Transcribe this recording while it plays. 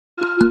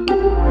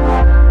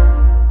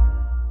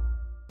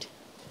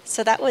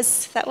So that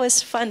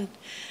was fun.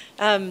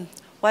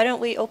 Why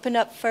don't we open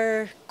up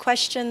for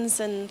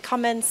questions and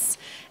comments?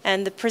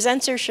 And the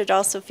presenters should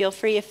also feel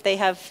free if they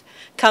have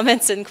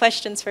comments and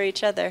questions for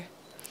each other.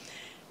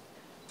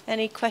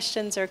 Any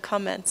questions or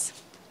comments?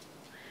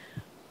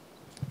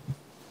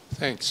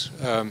 Thanks.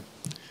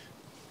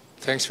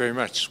 Thanks very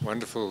much.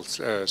 Wonderful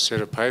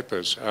set of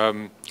papers.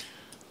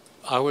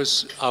 I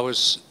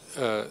was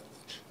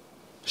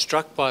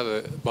struck by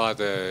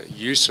the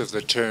use of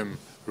the term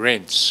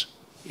rents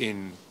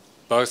in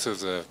both of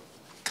the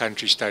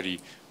country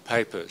study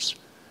papers,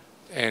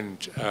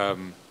 and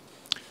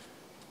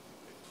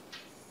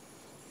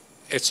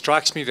it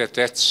strikes me that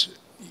that's,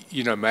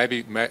 you know,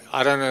 maybe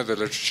I don't know the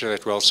literature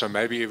that well, so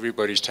maybe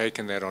everybody's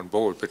taken that on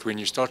board. But when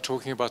you start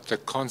talking about the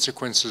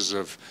consequences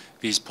of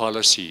these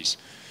policies,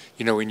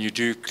 you know, when you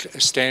do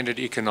standard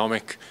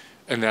economic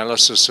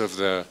analysis of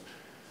the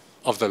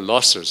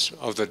losses,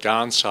 of the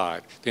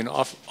downside, then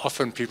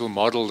often people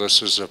model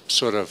this as a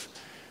sort of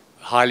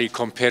highly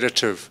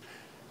competitive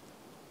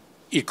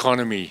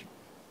economy,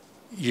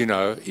 you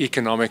know,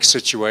 economic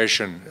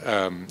situation,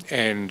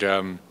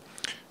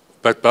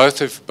 but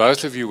both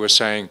of you were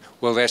saying,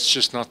 well, that's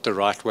just not the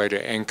right way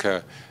to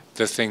anchor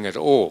the thing at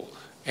all.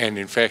 And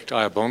in fact,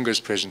 Ayabonga's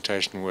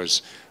presentation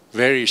was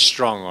very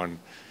strong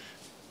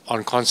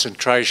on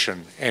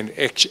concentration and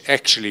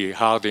actually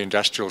how the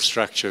industrial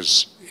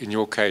structures, in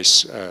your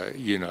case,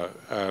 you know,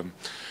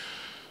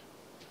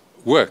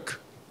 work.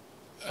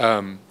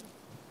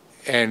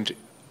 And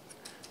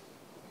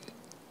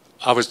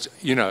I was,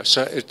 you know,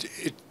 so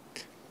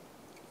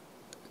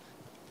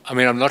I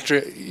mean, I'm not,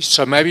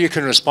 so maybe you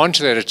can respond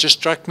to that. It just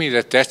struck me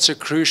that that's a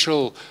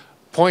crucial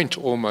point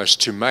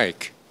almost to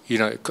make, you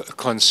know,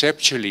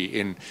 conceptually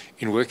in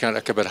working out,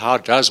 okay, but how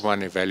does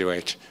one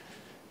evaluate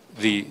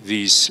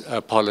these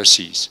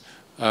policies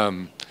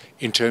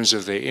in terms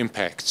of their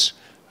impacts?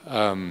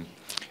 And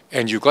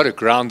you've got to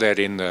ground that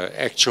in the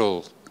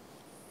actual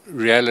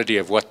reality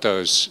of what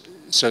those,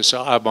 so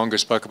Ayabonga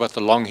spoke about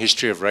the long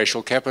history of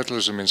racial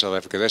capitalism in South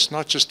Africa. That's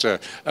not just a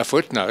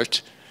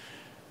footnote,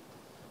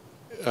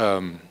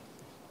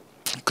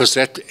 because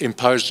that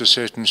imposed a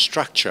certain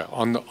structure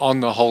on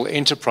the whole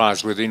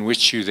enterprise within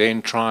which you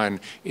then try and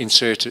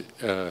insert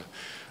a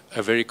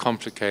very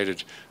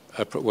complicated,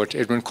 what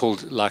Edmund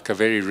called like a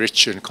very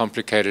rich and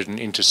complicated and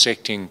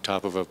intersecting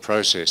type of a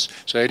process.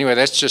 So anyway,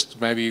 that's just,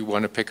 maybe you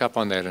want to pick up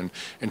on that and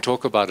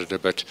talk about it a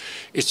bit.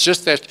 It's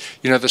just that,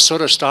 you know, the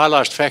sort of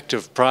stylized fact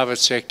of private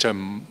sector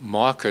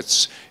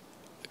markets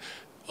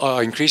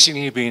are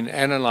increasingly being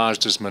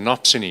analyzed as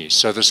monopsonies.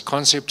 So this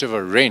concept of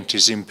a rent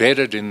is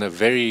embedded in the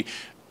very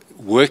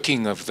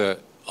working of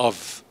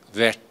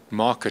that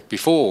market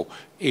before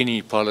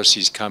any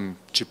policies come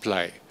to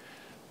play.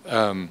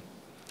 And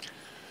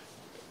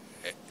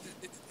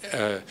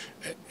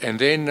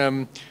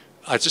then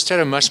I just had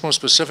a much more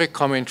specific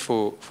comment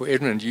for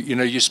Edmund. You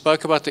know, you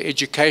spoke about the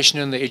education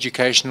and the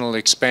educational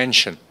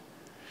expansion.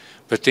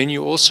 But then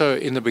you also,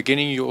 in the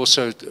beginning, you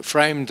also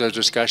framed the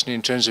discussion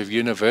in terms of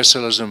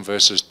universalism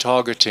versus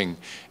targeting.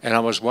 And I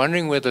was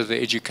wondering whether the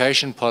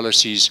education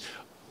policies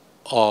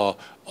are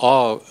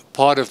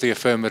part of the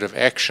affirmative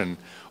action,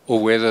 or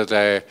whether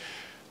they're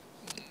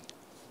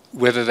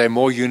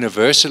more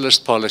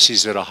universalist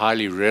policies that are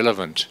highly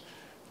relevant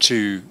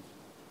to,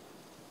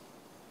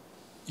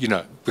 you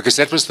know, because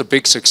that was the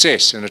big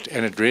success, and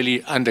it really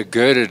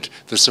undergirded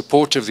the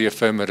support of the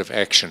affirmative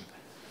action.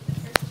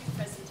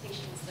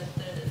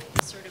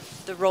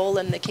 The role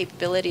and the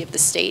capability of the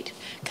state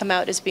come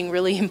out as being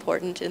really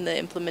important in the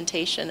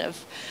implementation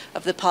of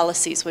the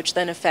policies, which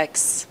then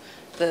affects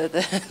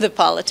the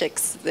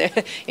politics, you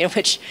know,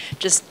 which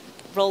just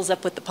rolls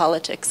up with the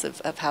politics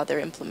of how they're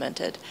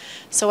implemented.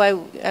 So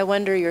I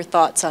wonder your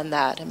thoughts on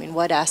that. I mean,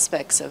 what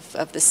aspects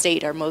of the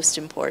state are most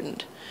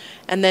important?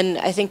 And then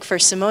I think for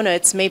Simona,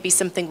 it's maybe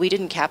something we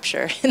didn't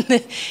capture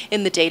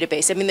in the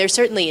database. I mean, there's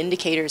certainly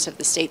indicators of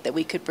the state that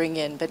we could bring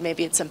in, but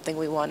maybe it's something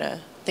we want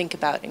to think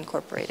about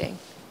incorporating.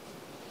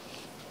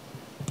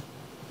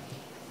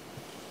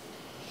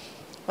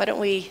 Why don't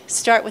we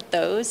start with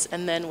those,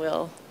 and then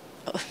we'll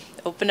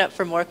open up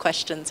for more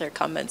questions or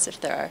comments if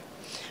there are.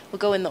 We'll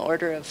go in the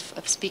order of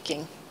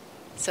speaking.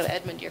 So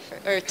Edmund, you're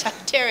first, or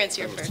Terence,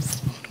 you're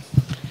first.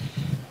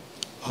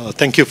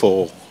 Thank you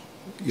for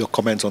your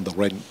comments on the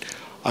rent.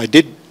 I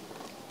did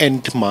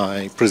end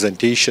my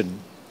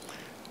presentation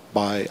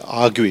by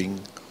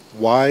arguing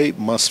why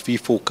must we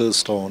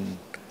focus on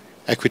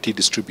equity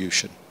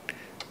distribution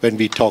when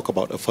we talk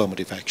about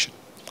affirmative action.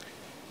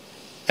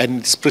 And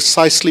it's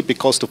precisely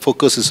because the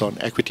focus is on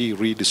equity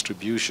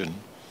redistribution,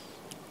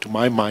 to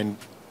my mind,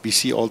 we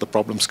see all the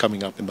problems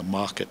coming up in the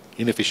market,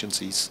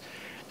 inefficiencies,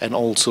 and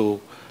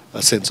also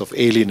a sense of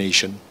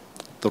alienation,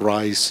 the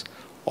rise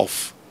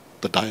of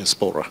the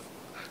diaspora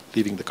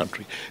leaving the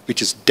country,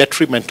 which is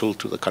detrimental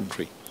to the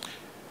country.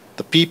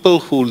 The people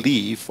who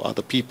leave are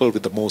the people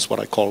with the most, what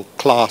I call,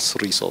 class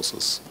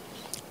resources.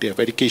 They have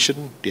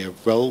education, they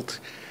have wealth,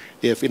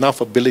 they have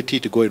enough ability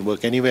to go and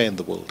work anywhere in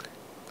the world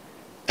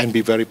and be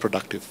very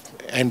productive.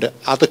 And the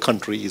other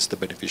country is the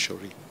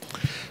beneficiary.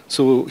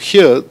 So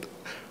here,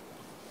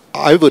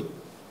 I would,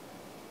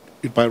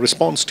 in my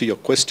response to your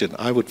question,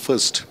 I would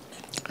first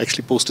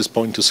actually pose this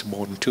point to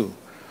Simone too.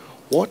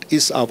 What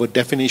is our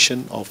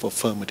definition of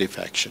affirmative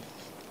action?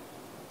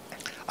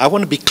 I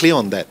want to be clear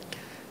on that.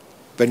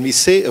 When we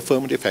say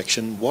affirmative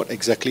action, what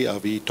exactly are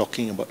we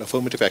talking about?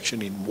 Affirmative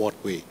action in what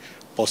way?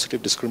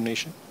 Positive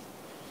discrimination?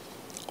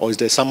 Or is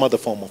there some other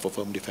form of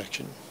affirmative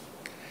action?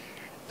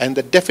 And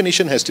the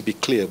definition has to be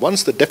clear.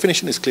 Once the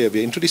definition is clear,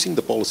 we're introducing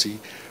the policy.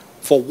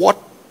 For what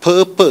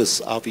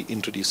purpose are we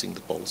introducing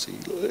the policy?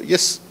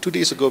 Yes, 2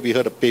 days ago we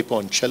heard a paper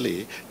on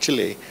Chile,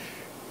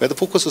 where the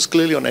focus was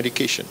clearly on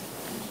education.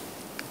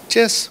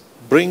 Just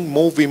bring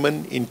more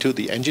women into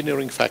the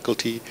engineering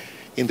faculty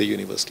in the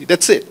university.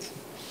 That's it.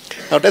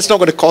 Now that's not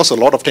going to cause a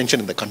lot of tension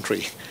in the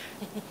country.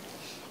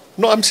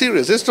 No, I'm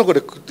serious. We're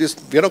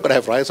not going to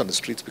have riots on the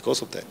streets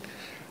because of that.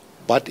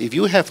 But if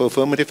you have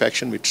affirmative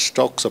action which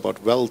talks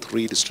about wealth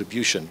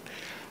redistribution,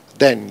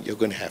 then you're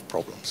going to have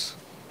problems.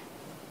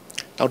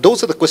 Now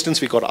those are the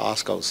questions we got to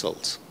ask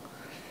ourselves.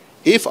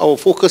 If our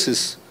focus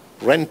is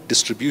rent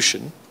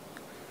distribution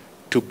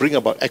to bring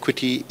about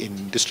equity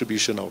in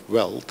distribution of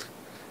wealth,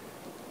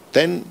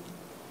 then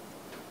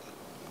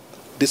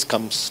this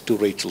comes to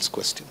Rachel's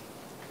question.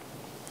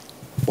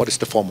 What is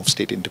the form of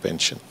state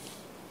intervention?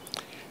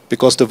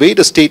 Because the way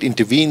the state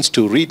intervenes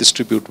to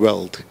redistribute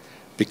wealth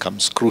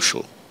becomes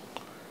crucial.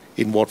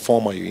 In what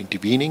form are you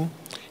intervening?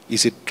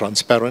 Is it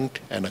transparent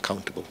and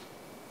accountable?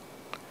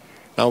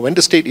 Now, when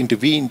the state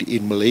intervened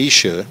in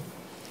Malaysia,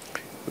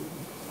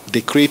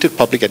 they created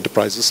public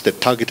enterprises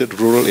that targeted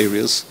rural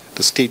areas.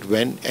 The state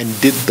went and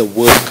did the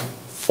work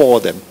for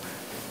them,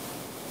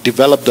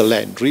 developed the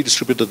land,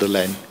 redistributed the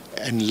land,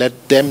 and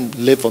let them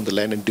live on the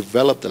land and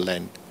develop the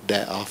land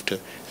thereafter.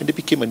 And they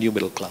became a new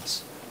middle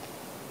class.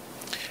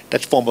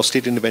 That form of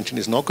state intervention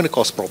is not going to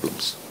cause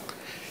problems.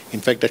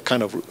 In fact, that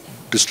kind of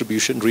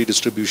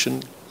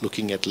redistribution,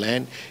 looking at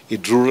land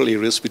in rural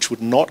areas which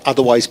would not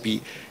otherwise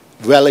be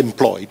well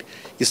employed,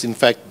 is in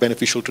fact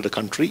beneficial to the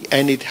country,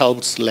 and it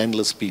helps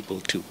landless people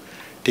too.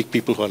 Take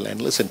people who are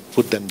landless and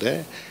put them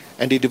there,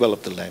 and they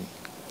develop the land.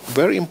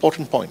 Very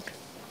important point.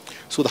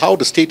 So how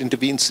the state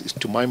intervenes,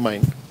 to my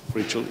mind,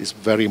 Rachel, is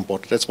very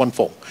important. That's one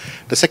form.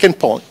 The second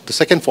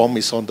form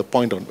is on the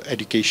point on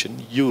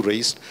education. You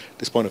raised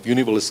this point of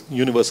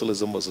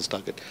universalism versus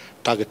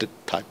targeted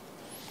type.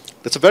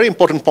 That's a very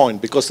important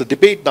point, because the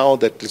debate now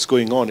that is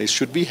going on is,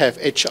 should we have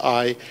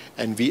HI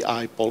and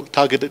VI,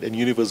 targeted and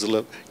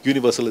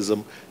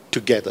universalism,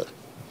 together?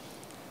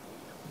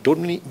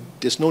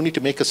 There's no need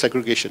to make a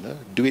segregation.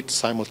 Do it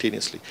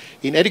simultaneously.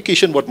 In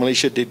education, what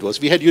Malaysia did was,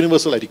 we had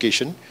universal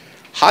education,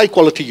 high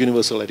quality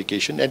universal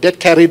education, and that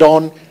carried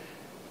on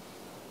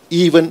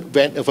even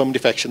when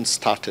affirmative action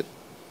started.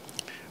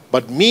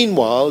 But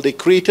meanwhile, they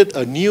created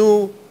a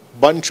new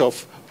bunch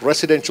of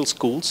residential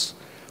schools,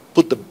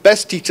 put the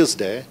best teachers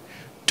there,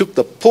 took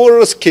the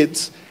poorest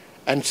kids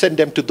and sent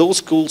them to those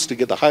schools to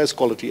get the highest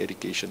quality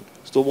education.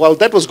 So while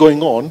that was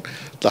going on,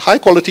 the high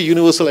quality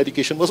universal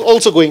education was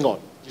also going on.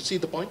 You see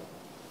the point?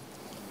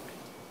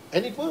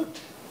 And it worked.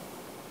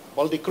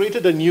 While they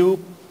created a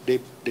new, they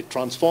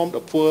transformed a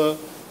poor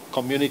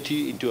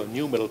community into a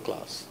new middle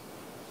class.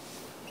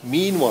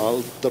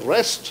 Meanwhile, the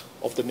rest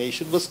of the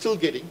nation was still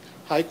getting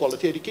high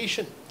quality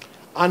education.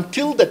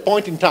 Until that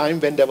point in time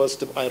when there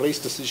was, I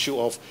raised this issue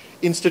of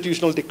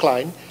institutional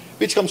decline,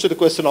 which comes to the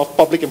question of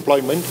public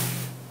employment.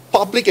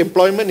 Public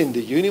employment in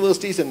the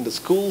universities and the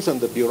schools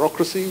and the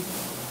bureaucracy,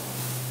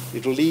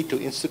 it will lead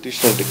to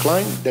institutional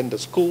decline. Then the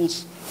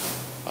schools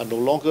are no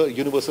longer,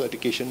 universal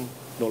education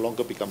no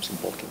longer becomes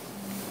important.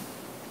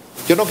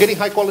 You're not getting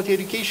high quality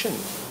education.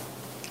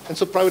 And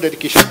so private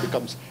education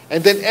becomes,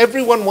 and then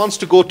everyone wants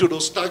to go to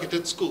those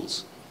targeted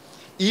schools.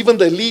 Even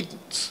the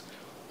elites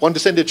want to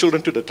send their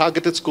children to the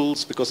targeted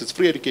schools because it's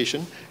free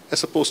education,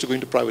 as opposed to going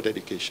to private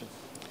education.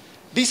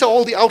 These are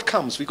all the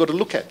outcomes we've got to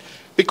look at,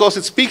 because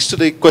it speaks to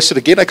the question,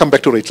 again, I come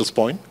back to Rachel's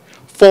point,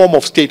 form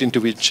of state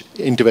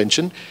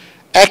intervention.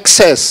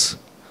 Access,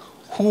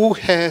 who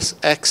has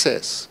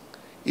access,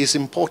 is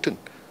important.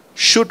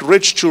 Should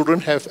rich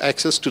children have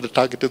access to the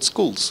targeted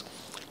schools,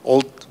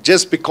 or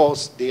just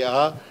because they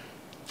are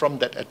from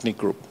that ethnic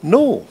group?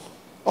 No,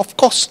 of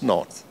course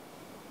not.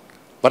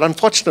 But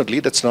unfortunately,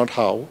 that's not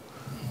how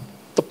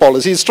the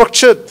policy is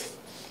structured.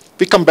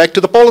 We come back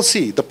to the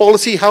policy. The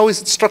policy, how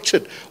is it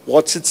structured?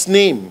 What's its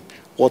name?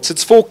 What's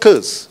its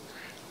focus?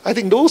 I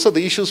think those are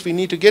the issues we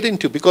need to get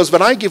into, because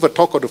when I give a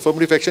talk on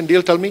affirmative action,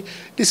 they'll tell me,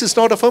 this is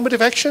not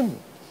affirmative action.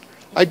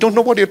 I don't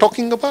know what you're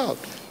talking about.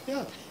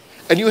 Yeah.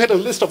 And you had a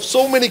list of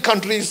so many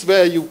countries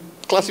where you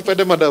classify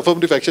them under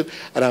affirmative action,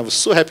 and I was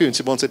so happy when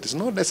Simone said it's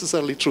not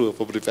necessarily true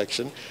affirmative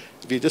action.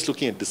 We're just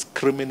looking at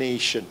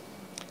discrimination,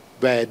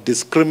 where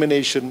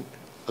discrimination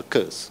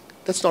occurs.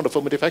 That's not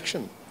affirmative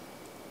action.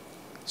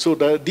 So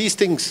these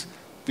things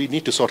we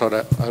need to sort out.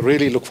 I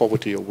really look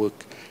forward to your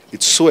work.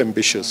 It's so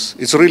ambitious.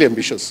 It's really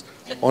ambitious,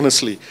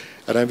 honestly,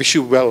 and I wish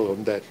you well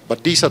on that.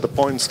 But these are the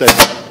points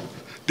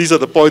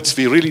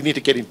we really need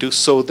to get into,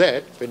 so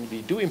that when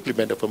we do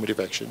implement affirmative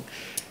action,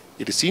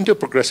 it is seen to a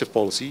progressive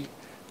policy.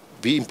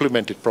 We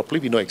implement it properly.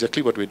 We know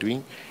exactly what we're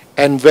doing,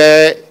 And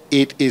where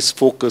it is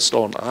focused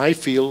on, I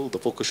feel the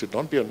focus should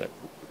not be on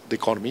the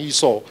economy. You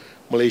saw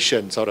Malaysia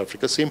and South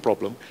Africa, same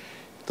problem.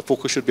 The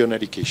focus should be on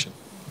education.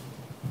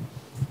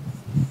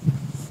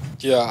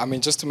 Yeah, I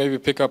mean, just to maybe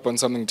pick up on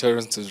something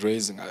Terence is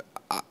raising,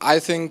 I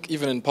think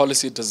even in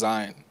policy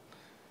design,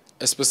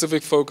 a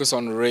specific focus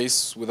on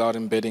race without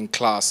embedding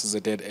class is a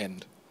dead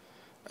end.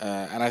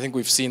 And I think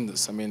we've seen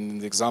this. I mean, in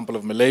the example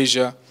of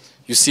Malaysia,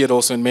 you see it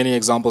also in many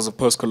examples of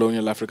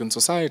post-colonial African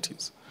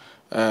societies.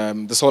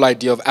 This whole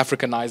idea of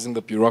Africanizing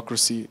the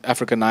bureaucracy,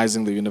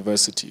 Africanizing the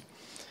university,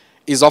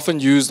 is often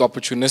used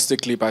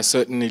opportunistically by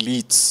certain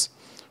elites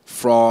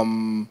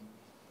from,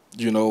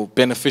 you know,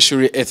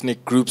 beneficiary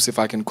ethnic groups, if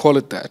I can call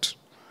it that,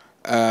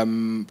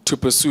 to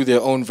pursue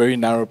their own very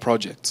narrow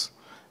projects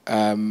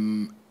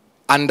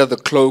under the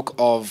cloak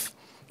of,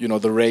 you know,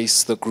 the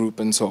race, the group,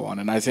 and so on.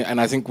 And I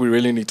think we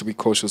really need to be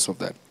cautious of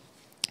that.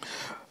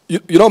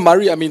 You know,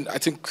 Murray, I mean, I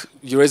think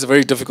you raise a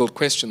very difficult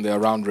question there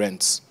around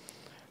rents.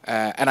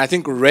 And I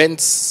think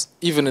rents,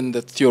 even in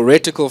the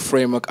theoretical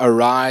framework,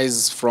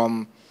 arise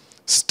from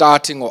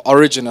starting or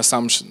origin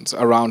assumptions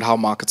around how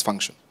markets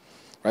function.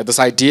 Right? This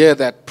idea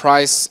that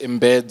price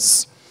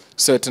embeds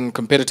certain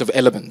competitive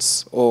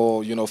elements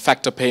or, you know,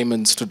 factor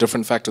payments to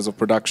different factors of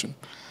production.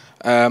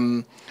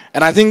 And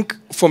I think,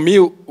 for me,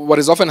 what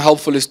is often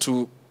helpful is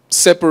to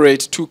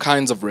separate two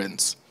kinds of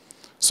rents.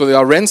 So there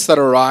are rents that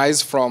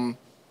arise from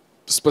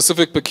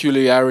specific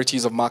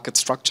peculiarities of market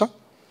structure,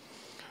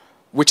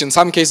 which in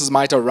some cases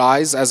might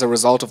arise as a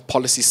result of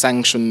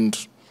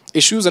policy-sanctioned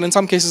issues, and in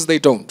some cases they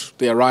don't.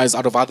 They arise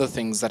out of other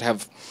things that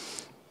have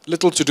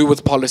little to do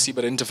with policy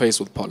but interface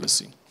with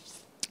policy.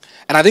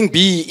 And I think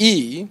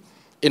BEE,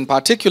 in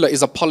particular,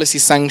 is a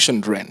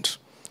policy-sanctioned rent.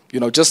 You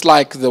know, just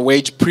like the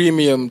wage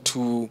premium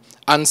to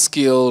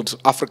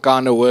unskilled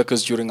Afrikaner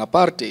workers during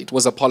apartheid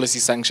was a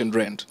policy-sanctioned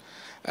rent.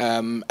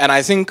 And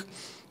I think,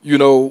 you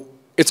know,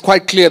 it's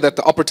quite clear that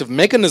the operative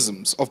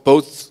mechanisms of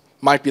both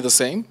might be the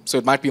same. So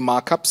it might be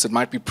markups, it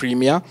might be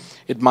premia,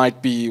 it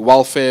might be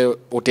welfare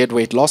or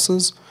deadweight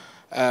losses.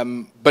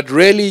 But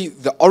really,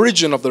 the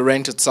origin of the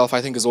rent itself,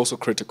 I think, is also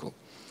critical.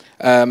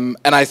 And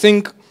I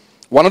think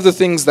one of the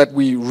things that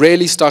we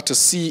rarely start to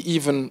see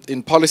even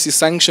in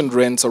policy-sanctioned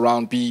rents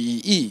around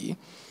BEE,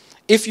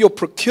 if your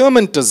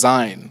procurement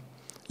design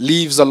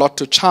leaves a lot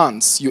to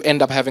chance, you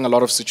end up having a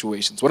lot of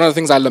situations. One of the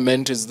things I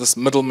lament is this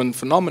middleman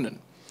phenomenon.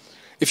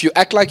 If you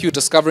act like you're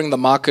discovering the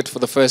market for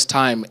the first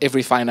time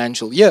every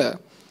financial year,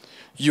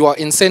 you are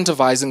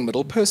incentivizing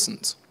middle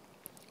persons.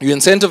 You're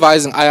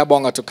incentivizing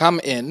Ayabonga to come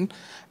in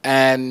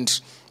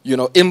and, you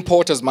know,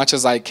 import as much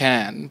as I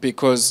can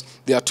because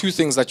there are two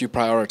things that you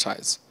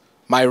prioritize: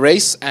 my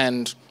race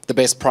and the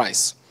best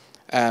price.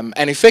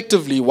 And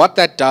effectively, what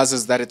that does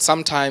is that it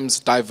sometimes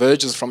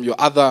diverges from your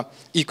other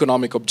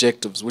economic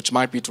objectives, which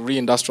might be to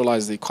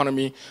reindustrialize the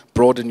economy,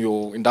 broaden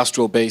your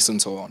industrial base,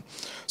 and so on.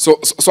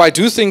 So I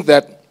do think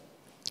that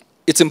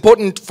it's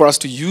important for us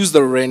to use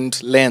the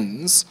rent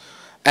lens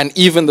and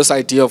even this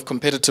idea of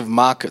competitive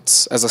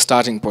markets as a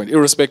starting point,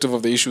 irrespective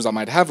of the issues I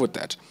might have with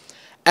that,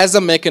 as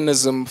a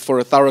mechanism for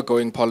a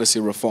thoroughgoing policy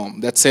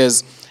reform that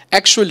says,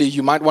 actually,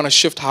 you might want to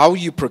shift how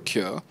you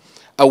procure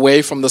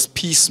away from this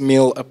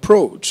piecemeal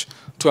approach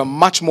to a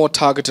much more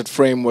targeted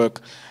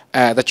framework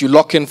that you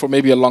lock in for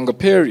maybe a longer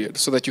period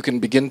so that you can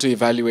begin to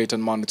evaluate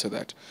and monitor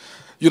that.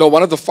 You know,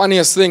 one of the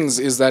funniest things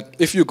is that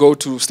if you go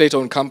to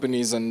state-owned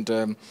companies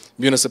and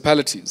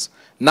municipalities,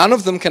 none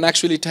of them can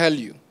actually tell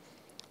you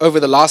over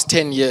the last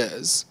 10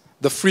 years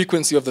the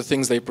frequency of the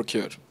things they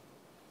procured.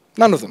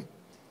 None of them.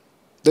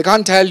 They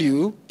can't tell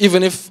you,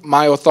 even if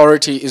my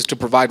authority is to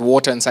provide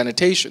water and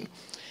sanitation,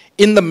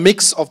 in the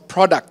mix of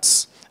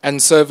products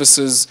and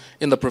services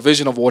in the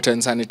provision of water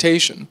and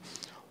sanitation,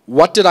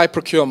 what did I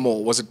procure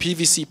more? Was it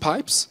PVC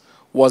pipes?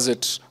 Was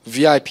it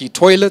VIP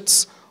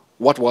toilets?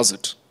 What was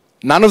it?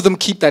 None of them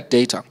keep that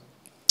data.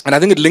 And I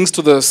think it links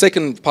to the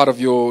second part of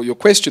your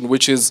question,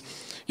 which is,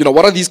 you know,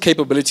 what are these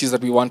capabilities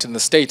that we want in the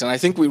state? And I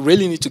think we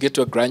really need to get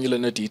to a granular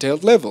and a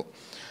detailed level.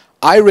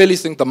 I really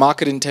think the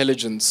market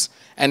intelligence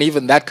and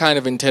even that kind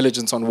of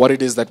intelligence on what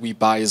it is that we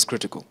buy is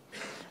critical.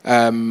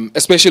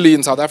 Especially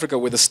in South Africa,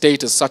 where the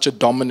state is such a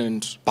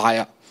dominant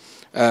buyer,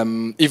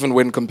 even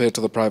when compared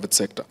to the private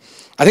sector.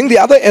 I think the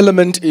other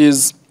element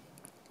is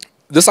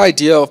this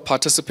idea of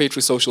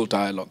participatory social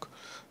dialogue.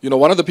 You know,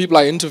 one of the people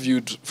I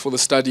interviewed for the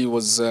study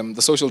was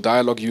the social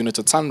dialogue unit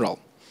at Sunral.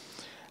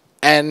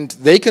 And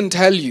they can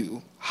tell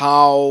you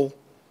how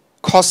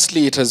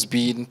costly it has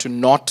been to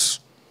not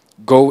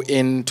go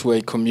into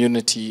a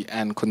community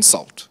and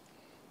consult.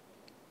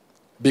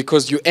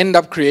 Because you end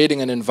up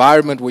creating an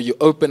environment where you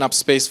open up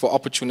space for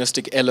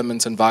opportunistic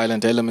elements and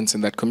violent elements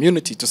in that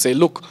community to say,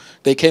 look,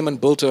 they came and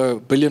built a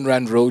R1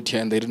 billion road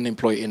here and they didn't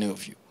employ any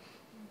of you.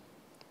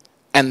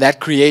 And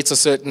that creates a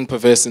certain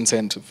perverse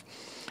incentive.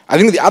 I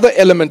think the other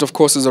element, of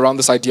course, is around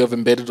this idea of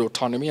embedded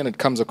autonomy, and it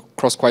comes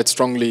across quite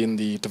strongly in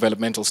the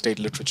developmental state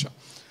literature.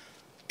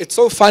 It's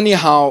so funny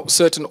how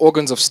certain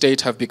organs of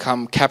state have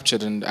become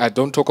captured, and I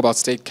don't talk about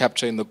state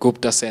capture in the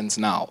Gupta sense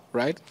now,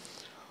 right?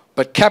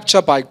 But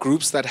capture by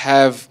groups that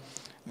have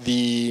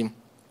the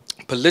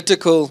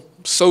political,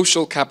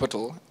 social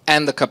capital,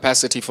 and the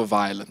capacity for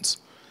violence,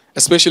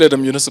 especially at a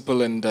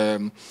municipal and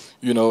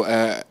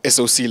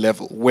SOC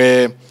level,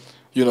 where,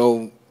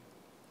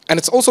 and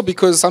it's also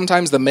because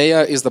sometimes the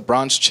mayor is the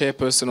branch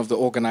chairperson of the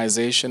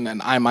organization,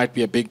 and I might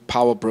be a big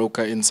power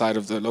broker inside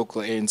of the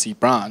local ANC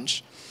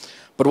branch.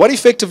 But what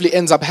effectively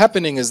ends up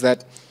happening is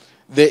that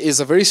there is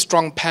a very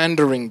strong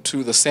pandering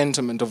to the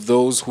sentiment of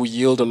those who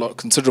yield a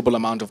considerable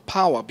amount of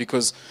power,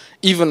 because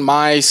even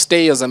my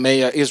stay as a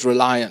mayor is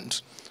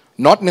reliant,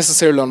 not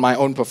necessarily on my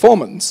own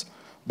performance,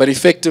 but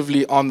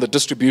effectively on the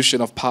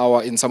distribution of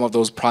power in some of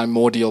those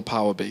primordial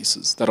power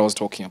bases that I was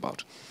talking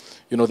about.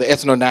 The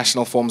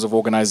ethno-national forms of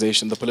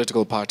organization, the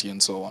political party,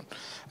 and so on.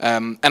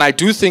 And I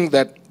do think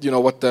that,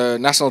 what the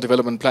National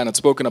Development Plan had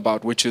spoken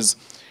about, which is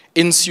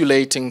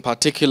insulating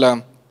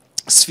particular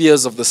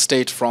spheres of the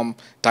state from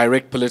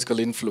direct political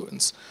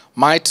influence,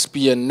 might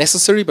be a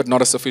necessary but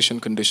not a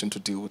sufficient condition to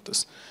deal with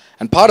this.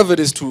 And part of it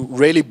is to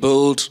really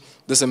build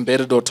this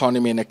embedded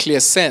autonomy in a clear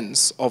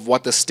sense of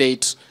what the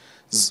state's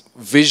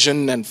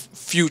vision and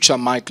future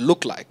might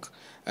look like.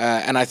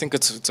 And I think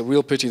it's a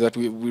real pity that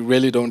we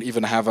really don't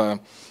even have a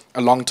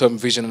long-term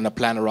vision and a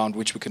plan around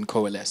which we can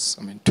coalesce.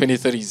 I mean,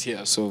 2030 is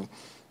here, so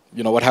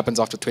what happens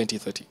after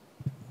 2030?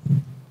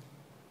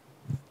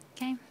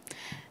 Okay.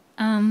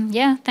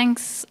 Yeah,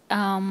 thanks.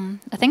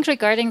 I think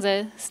regarding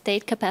the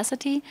state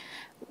capacity,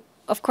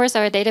 of course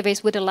our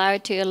database would allow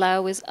it to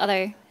allow with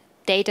other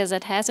data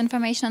that has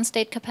information on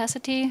state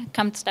capacity. It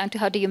comes down to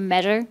how do you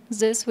measure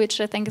this, which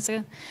I think is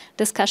a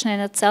discussion in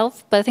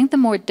itself. But I think the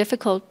more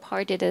difficult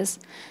part it is,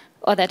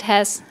 or that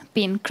has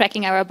been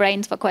cracking our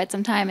brains for quite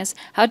some time, is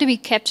how do we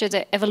capture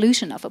the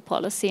evolution of a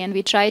policy? And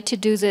we tried to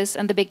do this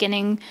in the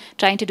beginning,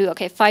 trying to do,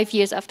 okay, 5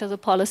 years after the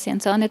policy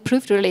and so on. It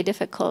proved really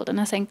difficult. And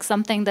I think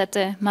something that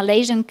the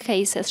Malaysian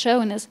case has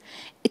shown is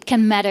it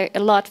can matter a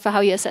lot for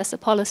how you assess a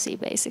policy,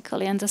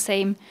 basically. And the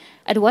same,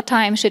 at what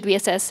time should we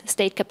assess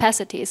state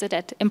capacity? Is it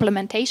at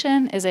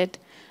implementation? Is it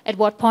at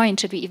what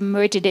point should we even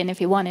merge it in if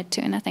we wanted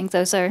to? And I think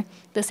those are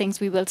the things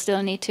we will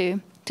still need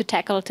to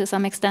tackle to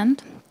some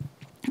extent.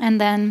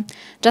 And then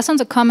just on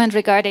the comment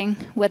regarding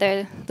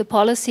whether the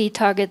policy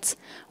targets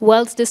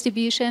wealth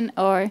distribution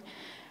or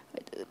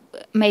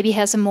maybe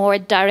has a more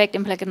direct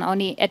impact on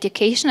only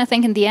education, I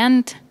think in the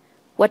end,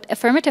 what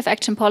affirmative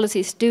action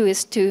policies do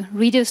is to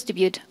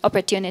redistribute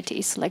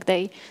opportunities. Like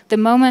the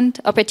moment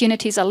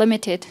opportunities are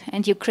limited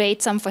and you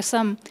create some for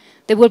some,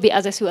 there will be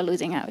others who are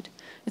losing out.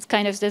 It's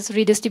kind of this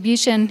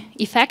redistribution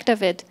effect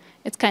of it.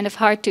 It's kind of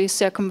hard to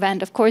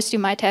circumvent. Of course, you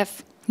might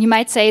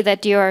say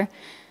that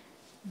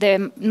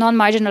the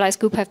non-marginalized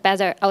group have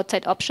better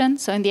outside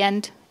options. So in the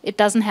end, it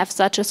doesn't have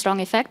such a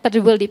strong effect, but it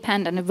will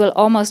depend, and it will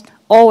almost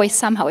always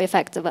somehow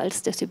affect the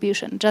wealth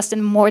distribution, just in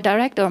a more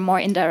direct or more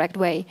indirect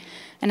way.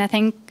 And I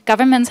think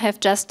governments have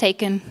just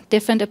taken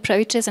different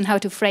approaches in how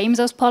to frame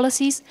those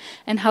policies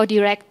and how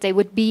direct they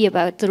would be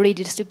about the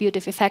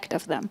redistributive effect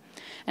of them.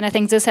 And I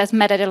think this has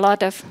mattered a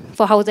lot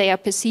for how they are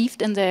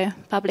perceived in the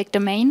public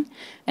domain.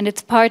 And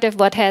it's part of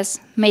what has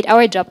made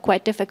our job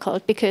quite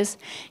difficult, because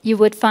you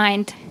would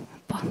find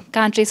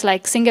countries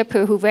like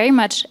Singapore who very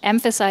much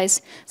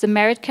emphasize the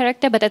merit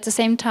character, but at the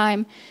same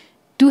time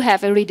do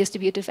have a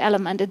redistributive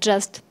element. It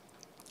just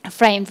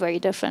framed very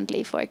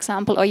differently, for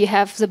example. Or you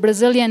have the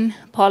Brazilian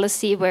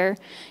policy where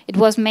it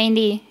was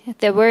mainly,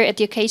 there were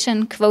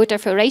education quota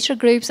for racial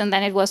groups, and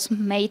then it was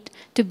made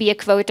to be a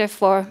quota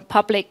for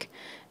public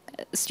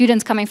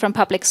students coming from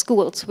public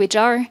schools, which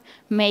are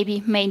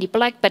maybe mainly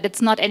black, but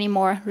it's not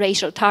anymore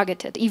racial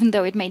targeted, even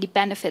though it mainly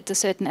benefits a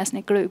certain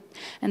ethnic group.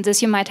 And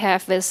this you might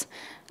have with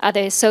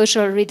other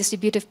social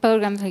redistributive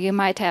programs, where you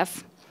might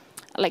have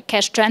like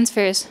cash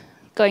transfers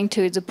going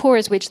to the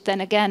poor, which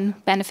then again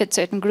benefit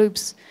certain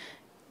groups,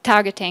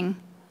 targeting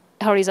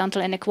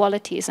horizontal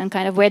inequalities. And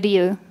kind of where do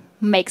you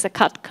make the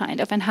cut, kind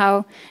of, and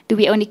how do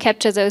we only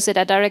capture those that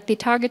are directly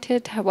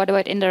targeted? What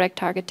about indirect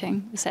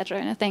targeting, etc.?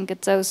 And I think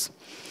it's those,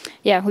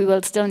 yeah, we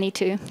will still need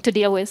to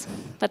deal with.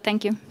 But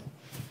thank you.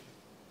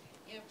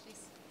 Yeah,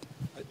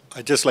 please.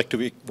 I'd just like to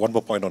make one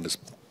more point on this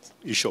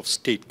issue of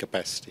state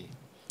capacity.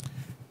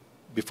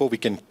 Before we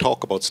can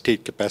talk about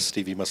state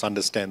capacity, we must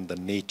understand the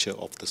nature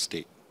of the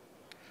state.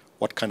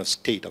 What kind of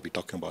state are we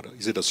talking about?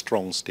 Is it a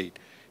strong state,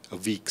 a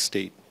weak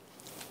state?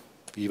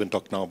 We even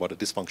talk now about a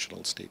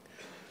dysfunctional state.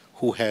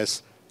 Who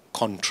has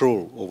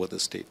control over the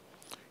state?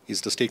 Is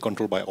the state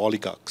controlled by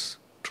oligarchs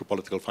through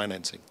political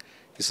financing?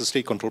 Is the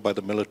state controlled by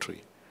the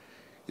military?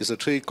 Is the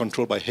state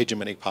controlled by a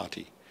hegemonic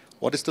party?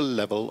 What is the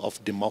level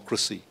of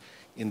democracy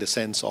in the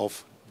sense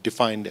of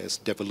defined as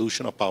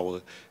devolution of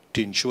power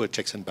to ensure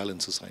checks and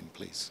balances are in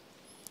place?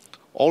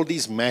 All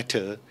these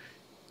matter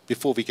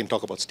before we can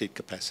talk about state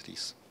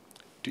capacities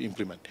to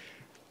implement.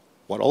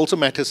 What also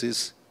matters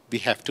is we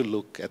have to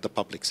look at the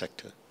public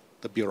sector,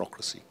 the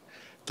bureaucracy.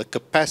 The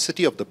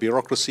capacity of the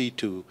bureaucracy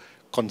to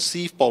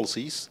conceive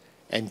policies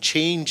and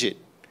change it.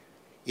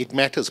 It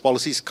matters.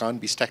 Policies can't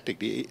be static.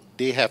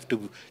 They have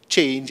to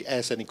change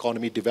as an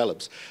economy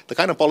develops. The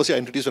kind of policy I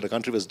introduced when the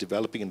country was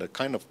developing and the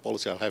kind of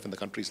policy I have in the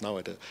countries now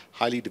at a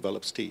highly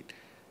developed state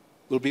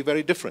will be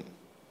very different.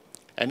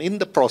 And in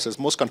the process,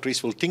 most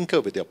countries will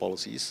tinker with their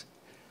policies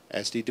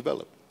as they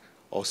develop.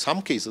 Or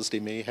some cases, they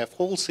may have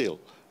wholesale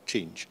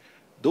change.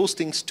 Those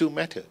things too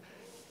matter.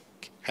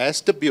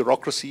 Has the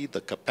bureaucracy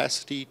the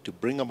capacity to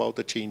bring about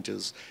the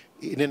changes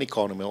in an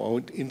economy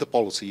or in the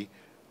policy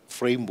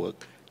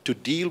framework to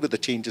deal with the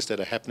changes that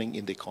are happening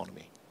in the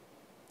economy?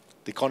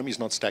 The economy is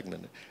not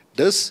stagnant.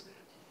 Does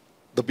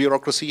the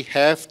bureaucracy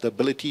have the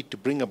ability to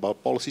bring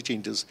about policy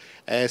changes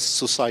as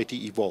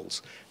society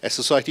evolves, as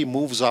society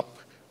moves up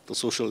the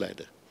social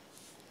ladder?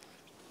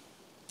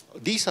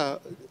 These are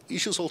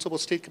issues also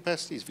about state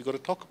capacities we've got to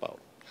talk about.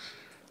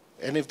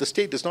 And if the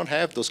state does not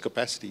have those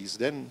capacities,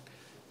 then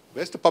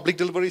where's the public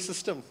delivery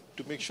system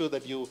to make sure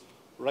that you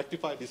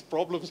rectify these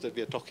problems that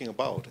we are talking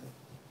about?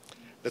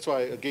 That's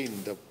why, again,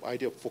 the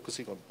idea of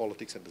focusing on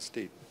politics and the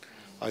state,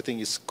 I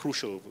think, is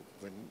crucial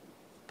when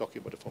talking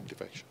about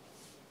affirmative action.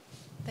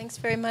 Thanks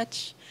very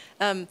much.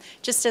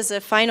 Just as a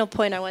final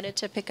point, I wanted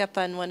to pick up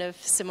on one of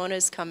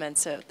Simona's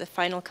comments, the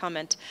final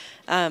comment.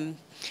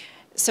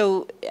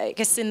 So I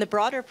guess in the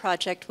broader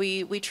project,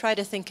 we try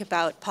to think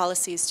about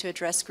policies to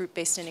address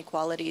group-based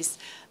inequalities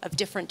of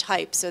different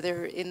types. So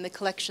they're in the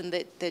collection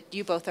that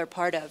you both are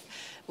part of.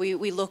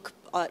 We look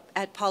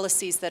at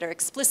policies that are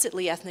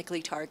explicitly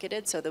ethnically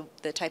targeted, so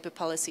the type of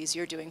policies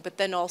you're doing, but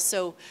then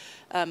also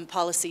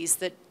policies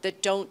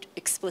that don't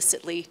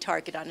explicitly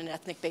target on an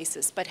ethnic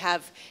basis, but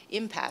have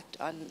impact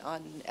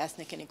on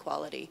ethnic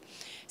inequality.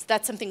 So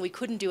that's something we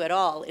couldn't do at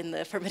all in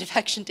the affirmative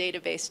action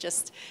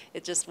database.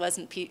 It just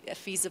wasn't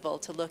feasible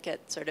to look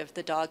at sort of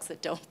the dogs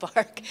that don't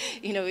bark.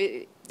 You know,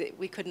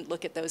 we couldn't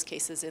look at those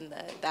cases in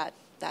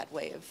that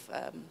way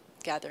of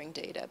gathering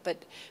data.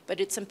 But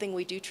it's something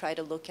we do try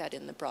to look at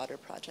in the broader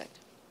project.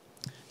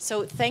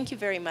 So thank you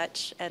very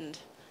much, and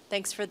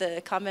thanks for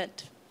the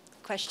comment,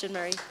 question,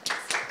 Murray.